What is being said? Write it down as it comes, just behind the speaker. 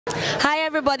Hi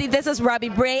everybody, this is Robbie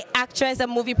Bray, actress and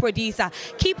movie producer.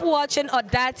 Keep watching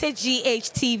Odate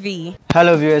GHTV.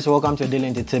 Hello viewers, welcome to Daily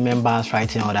Entertainment Bars right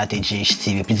here on Odate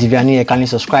GHTV. Please, if you are new, kindly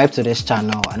subscribe to this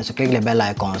channel and also click the bell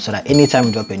icon so that anytime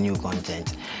we drop a new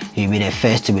content, you'll be the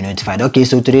first to be notified. Okay,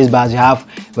 so today's bars we have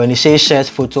Wendy Shay shares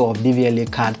photo of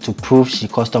Dvla card to prove she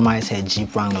customized her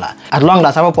Jeep Wrangler. At long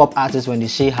last, our pop artist Wendy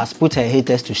Shay has put her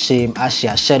haters to shame as she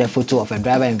has shared a photo of a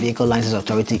driver and vehicle license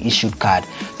authority issued card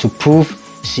to prove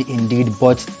she indeed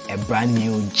bought a brand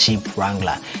new Jeep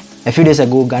Wrangler. A few days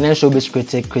ago, Ghanaian showbiz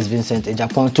critic Chris Vincent in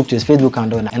Japan took to his Facebook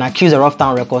handle and accused the Rough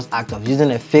Town Records act of using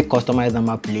a fake customized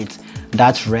number plate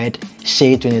that read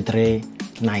Shay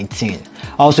 2319.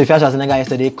 Also, Afia Schwarzenegger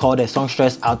yesterday called the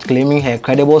songstress out, claiming her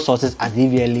credible sources at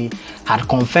Dvla had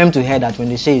confirmed to her that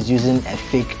Wendy Shay is using a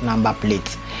fake number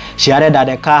plate. She added that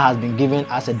the car has been given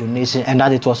as a donation and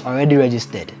that it was already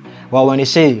registered. Well, Wendy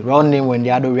Shay, real name Wendy,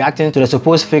 reacting to the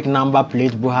supposed fake number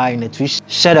plate brouhaha in a tweet,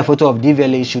 shared a photo of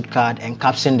Dvla issued card and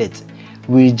captioned it,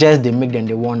 "We just they make them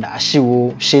they wonder.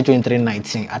 Ashiwo Shay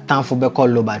 2319 at time for call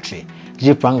low battery.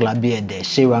 Jeep Wrangler be a day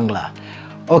Shay Wrangler."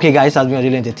 Okay guys, this has been a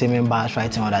Daily Entertainment Bars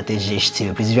right on Odate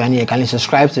GHTV. Please, if you are new, kindly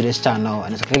subscribe to this channel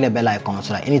and click the bell icon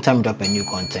so that anytime we drop a new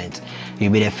content,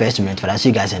 you'll be the first to be notified. I'll see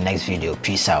you guys in the next video.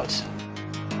 Peace out.